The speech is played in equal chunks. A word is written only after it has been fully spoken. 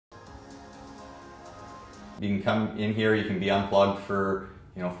You can come in here, you can be unplugged for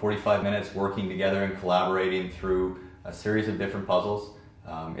 45 minutes working together and collaborating through a series of different puzzles.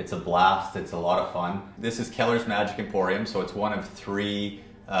 It's a blast, it's a lot of fun. This is Keller's Magic Emporium, so it's one of 3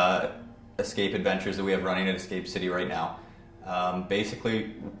 escape adventures that we have running at Escape City right now.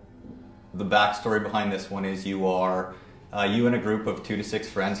 Basically, the backstory behind this one is you and a group of 2 to 6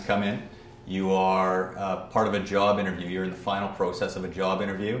 friends come in. You are part of a job interview. You're in the final process of a job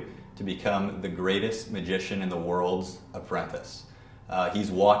interview to become the greatest magician in the world's apprentice.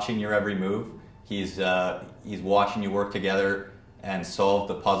 He's watching your every move. He's watching you work together and solve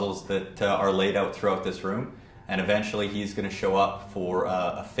the puzzles that are laid out throughout this room. And eventually he's going to show up for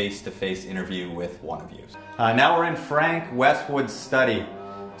a face-to-face interview with one of you. Now we're in Frank Westwood's study.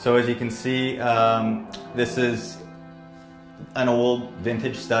 So as you can see, this is an old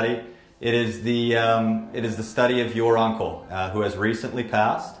vintage study. It is the study of your uncle who has recently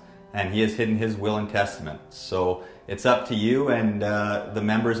passed, and he has hidden his will and testament. So it's up to you and the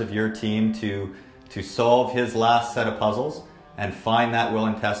members of your team to solve his last set of puzzles and find that will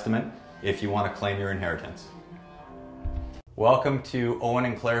and testament if you want to claim your inheritance. Welcome to Owen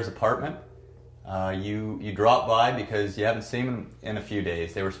and Claire's apartment. You dropped by because you haven't seen them in a few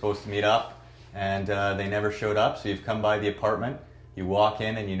days. They were supposed to meet up and they never showed up, so you've come by the apartment. You walk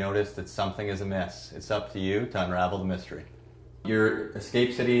in and you notice that something is amiss. It's up to you to unravel the mystery. Your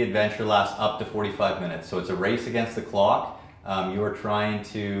Escape City adventure lasts up to 45 minutes, so it's a race against the clock. You are trying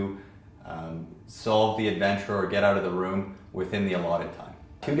to solve the adventure or get out of the room within the allotted time.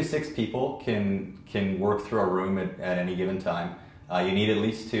 2 to 6 people can work through a room at any given time. You need at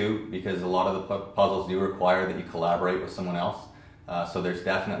least 2 because a lot of the puzzles do require that you collaborate with someone else. So there's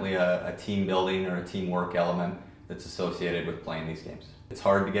definitely a team building or a teamwork element that's associated with playing these games. It's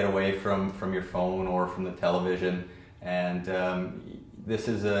hard to get away from your phone or from the television, and this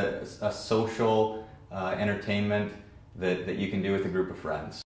is a social entertainment that you can do with a group of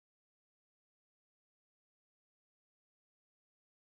friends.